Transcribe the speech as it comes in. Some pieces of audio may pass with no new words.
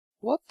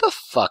What the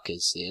fuck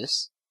is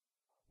this?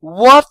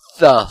 What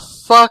the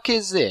fuck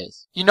is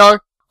this? You know,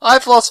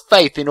 I've lost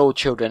faith in all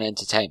children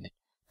entertainment.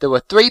 There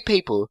were 3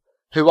 people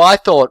who I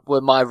thought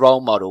were my role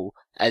model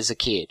as a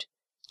kid.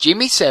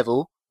 Jimmy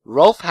Savile,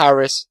 Rolf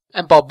Harris,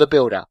 and Bob the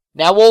Builder.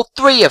 Now all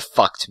 3 have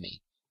fucked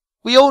me.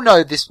 We all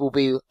know this will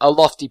be a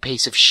lofty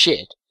piece of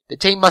shit. The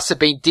team must have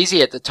been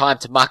dizzy at the time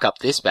to muck up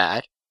this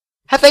bad.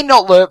 Have they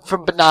not learnt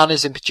from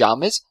Bananas in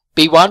Pyjamas?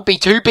 B1,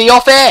 B2, be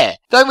off air!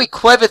 The only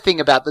clever thing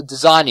about the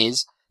design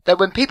is that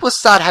when people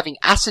start having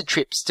acid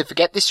trips to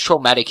forget this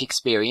traumatic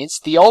experience,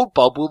 the old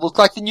Bob will look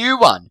like the new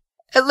one.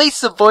 At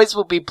least the voice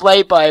will be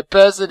played by a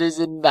person who's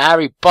in the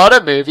Harry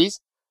Potter movies.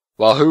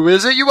 Well, who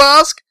is it, you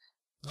ask?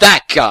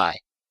 That guy.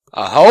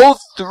 A whole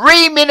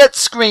 3-minute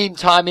screen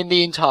time in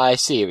the entire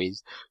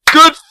series.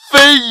 Good for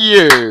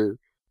you!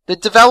 The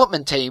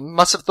development team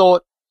must have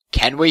thought,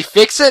 can we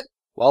fix it?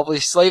 Well,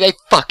 obviously they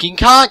fucking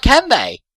can't, can they?